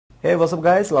Hey, what's up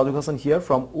guys, Lalu Hassan here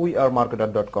from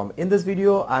wearemarketer.com. In this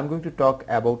video, I'm going to talk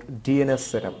about DNS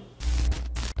setup.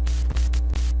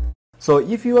 So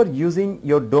if you are using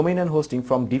your domain and hosting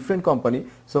from different company,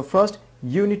 so first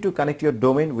you need to connect your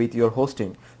domain with your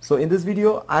hosting. So in this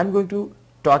video, I'm going to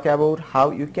talk about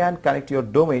how you can connect your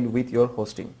domain with your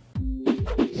hosting.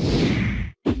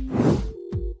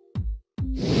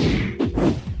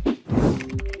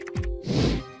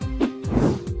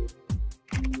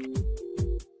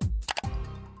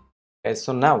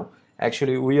 So now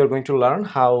actually we are going to learn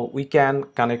how we can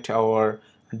connect our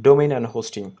domain and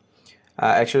hosting.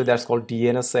 Actually that's called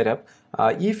DNS setup.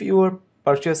 If you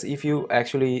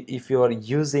are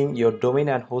using your domain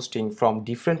and hosting from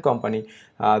different company,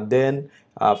 then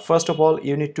first of all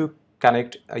you need to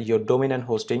connect your domain and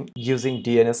hosting using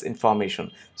DNS information.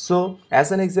 So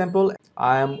as an example,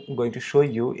 I am going to show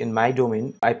you in my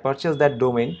domain. I purchased that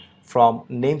domain from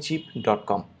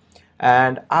namecheap.com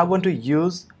and I want to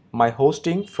use my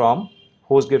hosting from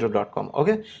hostgator.com.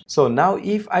 okay, so now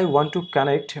if I want to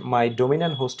connect my domain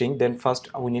and hosting, then first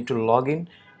we need to log in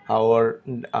our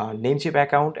Namecheap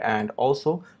account and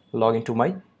also log into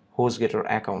my hostgator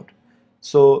account.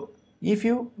 So if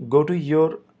you go to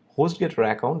your hostgator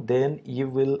account, then you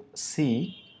will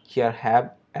see here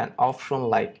have an option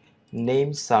like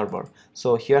name server.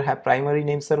 So here have primary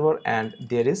name server and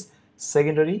there is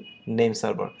secondary name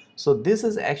server. So this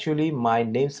is actually my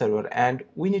name server and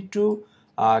we need to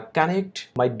connect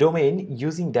my domain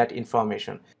using that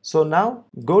information. So now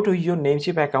go to your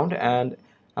Namecheap account and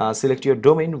select your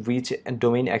domain, which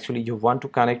domain actually you want to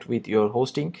connect with your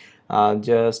hosting.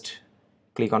 Just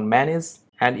click on manage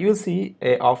and you will see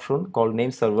a option called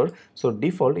name server. So in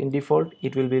default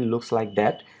it will be looks like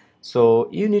that. So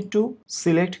you need to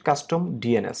select custom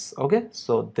DNS. okay,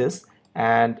 so this,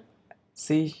 and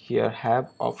see here have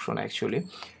option actually.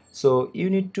 So you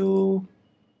need to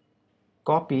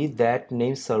copy that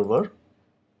name server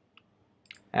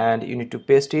and you need to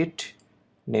paste it,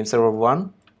 name server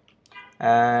 1,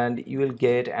 and you will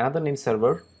get another name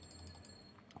server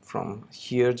from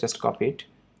here. Just copy it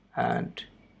and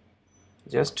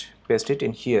just paste it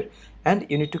in here, and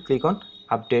you need to click on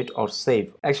update or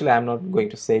save. Actually I'm not going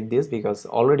to save this because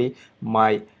already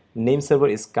my name server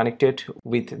is connected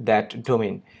with that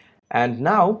domain. And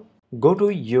now go to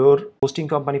your hosting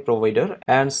company provider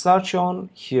and search on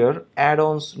here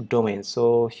add-ons domain.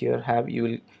 So here have you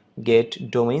will get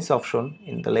domains option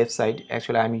in the left side.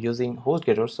 Actually I'm using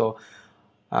HostGator, so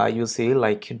you see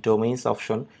like domains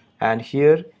option, and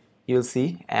here you'll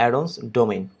see add-ons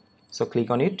domain. So click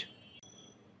on it.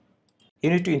 You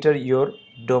need to enter your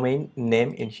domain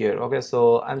name in here. okay,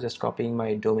 so I'm just copying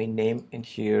my domain name in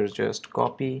here. Just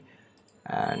copy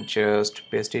and just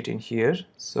paste it in here.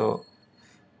 So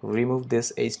remove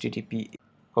this HTTP.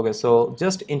 okay, so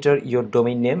just enter your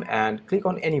domain name and click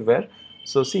on anywhere.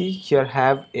 So see here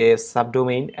have a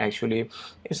subdomain. Actually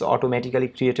it's automatically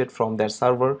created from that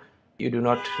server. You do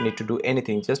not need to do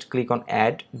anything, just click on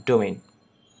add domain.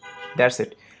 That's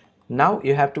it. Now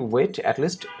you have to wait at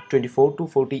least 24 to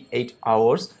 48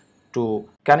 hours to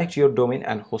connect your domain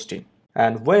and hosting.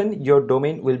 And when your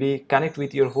domain will be connect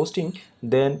with your hosting,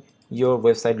 then your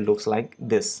website looks like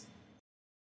this.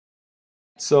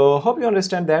 So hope you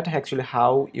understand that actually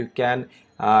how you can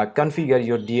configure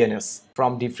your DNS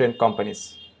from different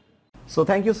companies. So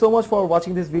thank you so much for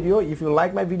watching this video. If you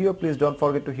like my video, please don't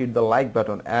forget to hit the like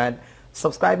button and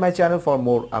subscribe my channel for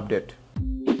more update.